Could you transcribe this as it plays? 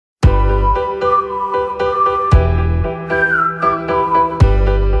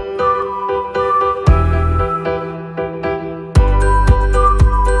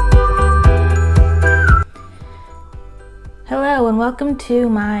Welcome to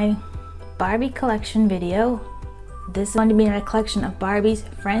my Barbie collection video. This is going to be my collection of Barbie's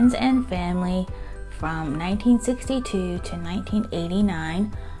friends and family from 1962 to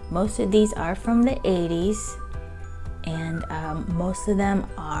 1989. Most of these are from the 80s, and most of them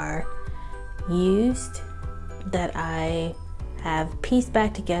are used that I have pieced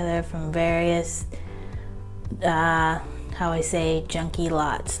back together from various junky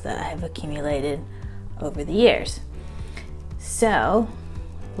lots that I have accumulated over the years. So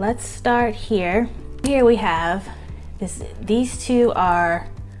let's start here. Here we have these two are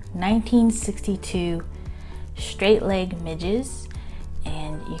 1962 straight leg midges,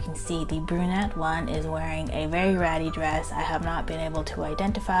 and you can see the brunette one is wearing a very ratty dress I have not been able to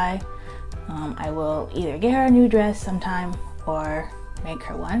identify. I will either get her a new dress sometime or make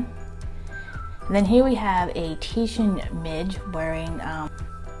her one. And then here we have a Tishan midge wearing a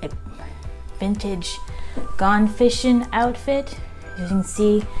vintage Gone Fishing outfit. As you can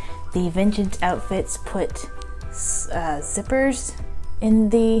see, the vintage outfits put zippers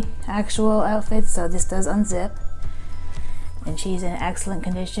in the actual outfits, so this does unzip. And she's in excellent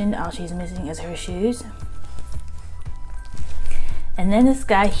condition. All she's missing is her shoes. And then this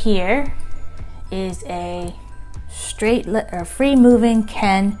guy here is a free moving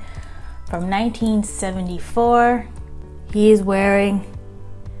Ken from 1974. He is wearing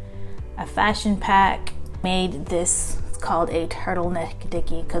a fashion pack. Made this, it's called a turtleneck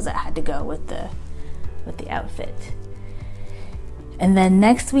dickie because it had to go with the outfit. And then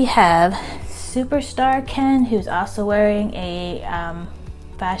next we have Superstar Ken, who's also wearing a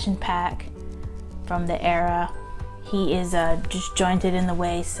fashion pack from the era. He is just jointed in the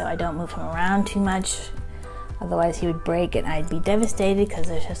waist, so I don't move him around too much. Otherwise he would break and I'd be devastated because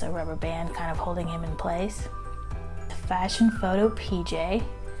there's just a rubber band kind of holding him in place. The fashion photo PJ.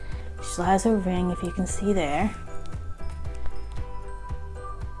 She still has her ring, if you can see there.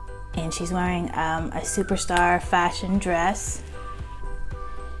 And she's wearing a Superstar fashion dress.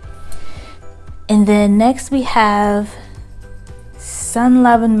 And then next we have Sun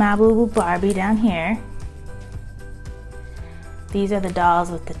Lovin' Malibu Barbie down here. These are the dolls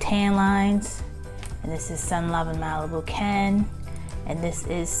with the tan lines. And this is Sun Lovin' Malibu Ken. And this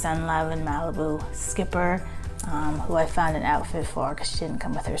is Sun Lovin' Malibu Skipper, who I found an outfit for because she didn't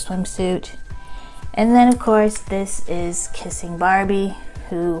come with her swimsuit. And then of course this is Kissing Barbie,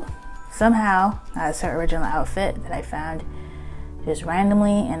 who somehow has her original outfit that I found just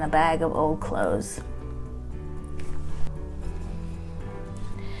randomly in a bag of old clothes.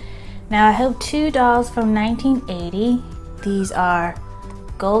 Now I have two dolls from 1980. These are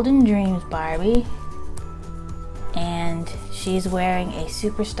Golden Dreams Barbie, and she's wearing a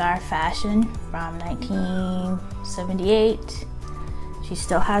Superstar fashion from 1978. She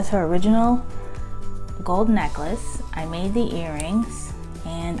still has her original gold necklace. I made the earrings.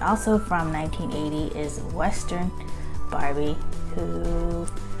 And also from 1980 is Western Barbie, who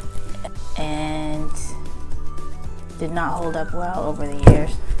did not hold up well over the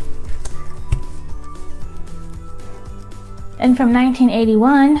years. And from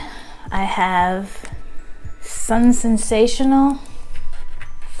 1981 I have Sun Sensational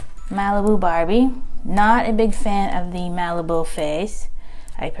Malibu Barbie. Not a big fan of the Malibu face.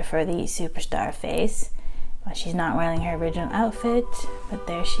 I prefer the Superstar face. But she's not wearing her original outfit, but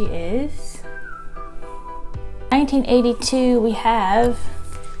there she is. 1982 we have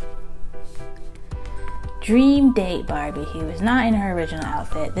Dream Date Barbie, who is not in her original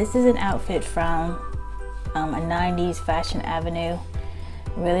outfit. This is an outfit from a 90s Fashion Avenue.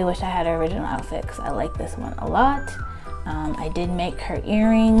 Really wish I had her original outfit because I like this one a lot. I did make her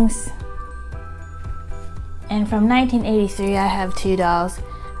earrings. And from 1983 I have two dolls.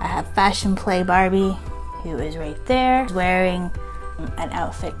 I have Fashion Play Barbie, who is right there, wearing an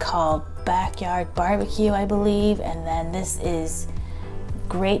outfit called Backyard Barbecue, I believe. And then this is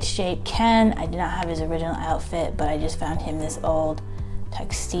Great Shape Ken. I did not have his original outfit, but I just found him this old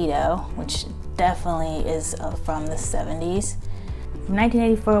tuxedo, which definitely is from the 70s. From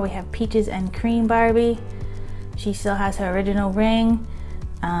 1984 we have Peaches and Cream Barbie. She still has her original ring,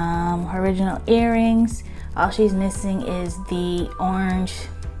 her original earrings. All she's missing is the orange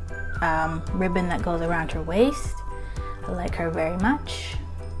ribbon that goes around her waist. I like her very much.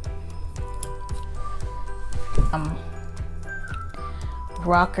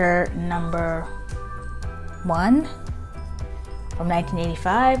 Rocker number 1 from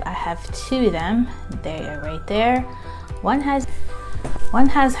 1985. I have two of them. They are right there. One has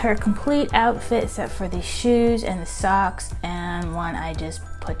her complete outfit except for the shoes and the socks, and one I just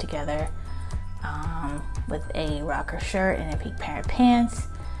put together with a rocker shirt and a pink pair of pants.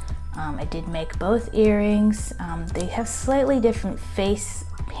 I did make both earrings. They have slightly different face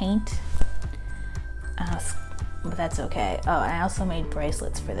paint, but that's okay. Oh, and I also made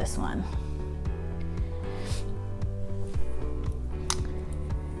bracelets for this one.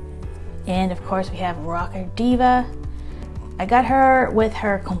 And of course we have Rocker Diva. I got her with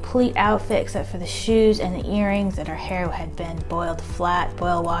her complete outfit except for the shoes and the earrings, and her hair had been boil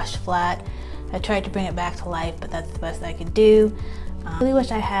washed flat. I tried to bring it back to life, but that's the best I could do. I really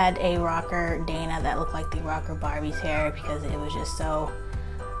wish I had a Rocker Dana that looked like the Rocker Barbie's hair, because it was just so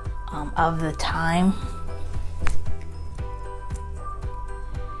of the time.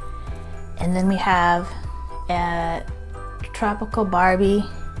 And then we have a Tropical Barbie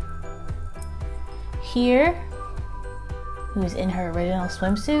here, who's in her original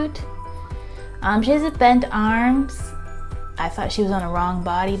swimsuit. She has bent arms. I thought she was on a wrong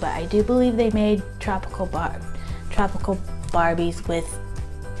body, but I do believe they made tropical Barbies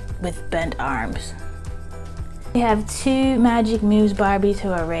with bent arms. We have two Magic Moves Barbies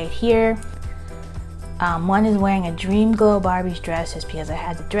who are right here. One is wearing a Dream Glow Barbie's dress just because I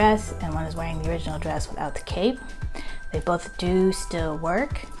had the dress, and one is wearing the original dress without the cape. They both do still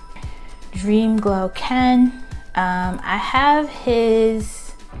work. Dream Glow Ken. I have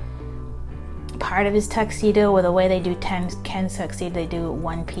his part of his tuxedo, with the way they do Ken's tuxedo, they do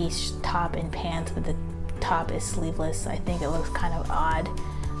one piece top and pants, but the top is sleeveless. I think it looks kind of odd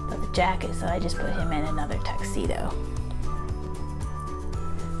with the jacket, so I just put him in another tuxedo.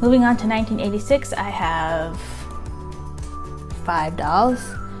 Moving on to 1986, I have 5 dolls.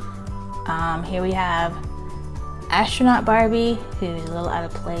 Here we have Astronaut Barbie, who's a little out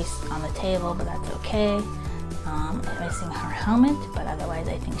of place on the table, but that's okay. I'm missing her helmet, but otherwise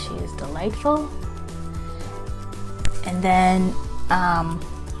I think she is delightful. And then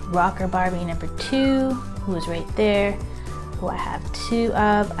Rocker Barbie number 2, who is right there, who I have 2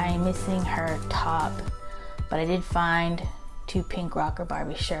 of. I'm missing her top, but I did find 2 pink Rocker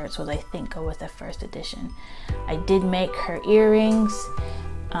Barbie shirts, which I think go with the first edition. I did make her earrings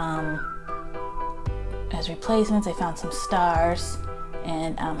as replacements. I found some stars,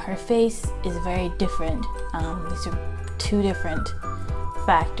 and her face is very different. These are 2 different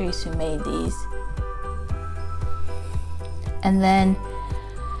factories who made these. And then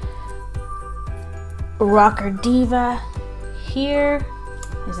Rocker Diva here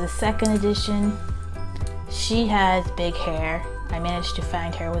is the 2nd edition. She has big hair. I managed to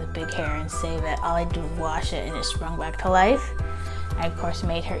find her with big hair and save it. All I did was wash it and it sprung back to life. I of course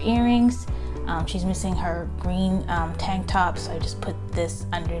made her earrings. She's missing her green tank top, so I just put this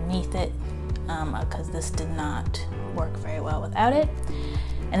underneath it because this did not work very well without it.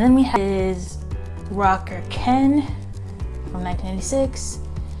 And then we have his Rocker Ken from 1986.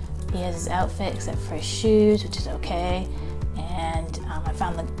 He has his outfit except for his shoes, which is okay. And I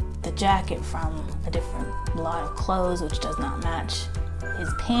found the jacket from a different lot of clothes, which does not match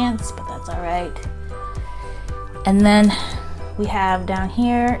his pants, but that's all right. And then we have down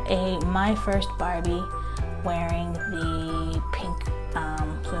here a My First Barbie wearing the pink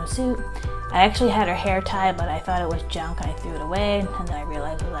swimsuit. I actually had her hair tie, but I thought it was junk and I threw it away, and then I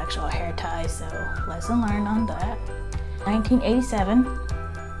realized it was actual hair tie, so lesson learned on that. 1987,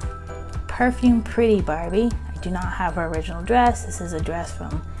 Perfume Pretty Barbie. I do not have her original dress. This is a dress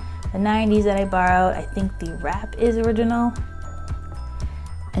from the 90s that I borrowed. I think the wrap is original.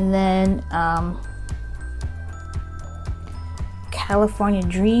 And then California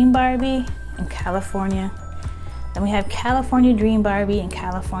Dream Barbie and California. Then we have California Dream Barbie and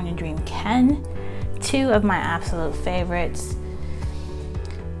California Dream Ken, 2 of my absolute favorites.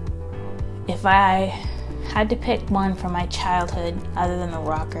 If I had to pick one from my childhood other than the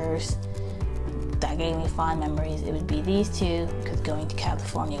rockers that gave me fond memories, it would be these 2, because going to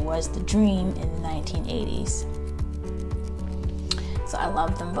California was the dream in the 1980s. So I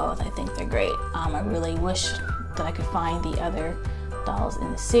love them both. I think they're great. I really wish that I could find the other dolls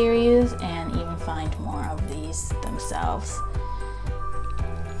in the series and even find more of these themselves.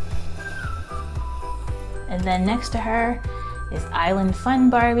 And then next to her is Island Fun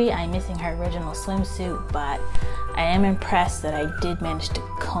Barbie. I'm missing her original swimsuit, but I am impressed that I did manage to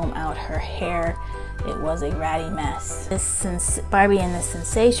comb out her hair. It was a ratty mess. This Barbie in the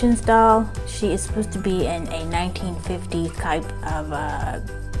Sensations doll, she is supposed to be in a 1950s type of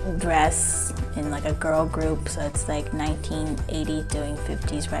dress in like a girl group, so it's like 1980 doing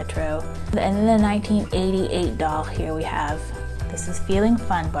 50s retro. And then the 1988 doll here we have. This is Feeling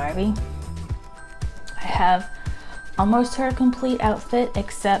Fun Barbie. I have almost her complete outfit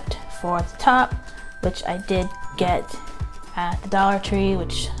except for the top, which I did get at the Dollar Tree,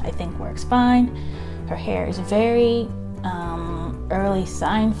 which I think works fine. Her hair is very early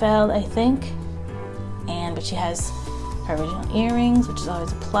Seinfeld, I think. But she has her original earrings, which is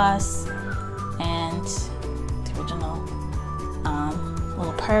always a plus, and the original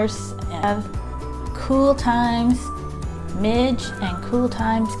little purse. And I have Cool Times Midge and Cool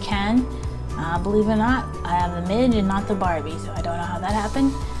Times Ken. Believe it or not, I have the Midge and not the Barbie, so I don't know how that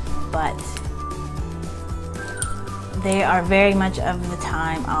happened, but they are very much of the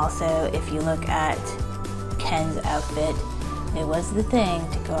time. Also, if you look at Ken's outfit, it was the thing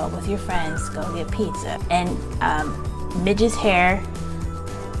to go out with your friends, go get pizza. And Midge's hair,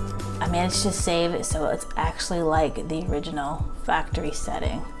 I managed to save it so it's actually like the original factory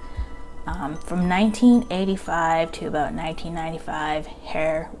setting. From 1985 to about 1995,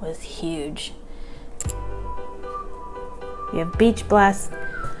 hair was huge. We have Beach Blast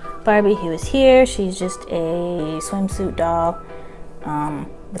Barbie, who is here. She's just a swimsuit doll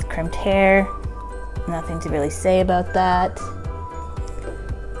with crimped hair. Nothing to really say about that.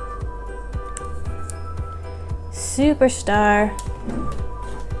 Superstar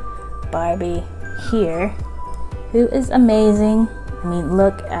Barbie here, who is amazing. I mean,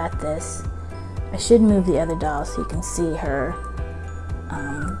 look at this. I should move the other doll so you can see her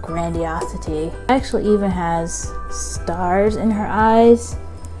grandiosity. It actually even has stars in her eyes. I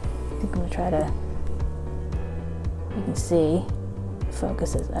think I'm gonna try to, you can see,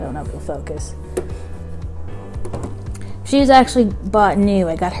 focuses. I don't know if it'll focus. She's actually bought new.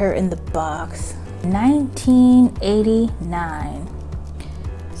 I got her in the box. 1989.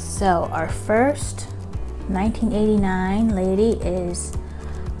 So our first 1989 lady is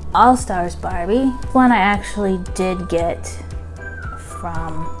All Stars Barbie. One I actually did get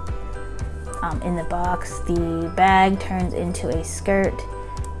from in the box. The bag turns into a skirt.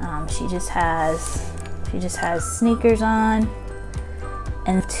 She just has sneakers on,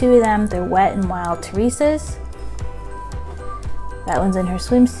 and two of them, they're Wet and Wild Teresa's. That one's in her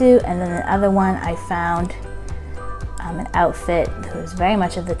swimsuit, and then the other one I found an outfit that was very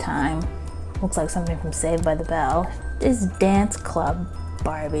much of the time. Looks like something from Saved by the Bell. This is Dance Club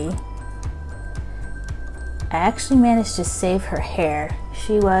Barbie. I actually managed to save her hair.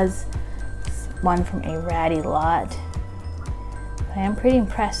 She was one from a ratty lot. But I am pretty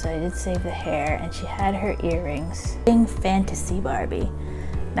impressed that I did save the hair, and she had her earrings. Fantasy Barbie.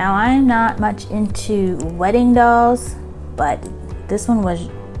 Now, I'm not much into wedding dolls, but this one was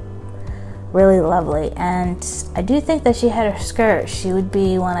really lovely, and I do think that she had her skirt. She would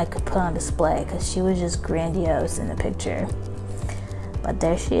be one I could put on display because she was just grandiose in the picture. But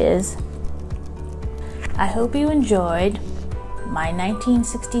there she is. I hope you enjoyed my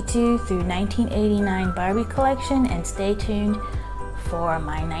 1962 through 1989 Barbie collection, and stay tuned for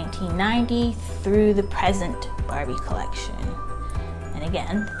my 1990 through the present Barbie collection. And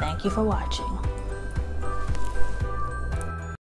again, thank you for watching.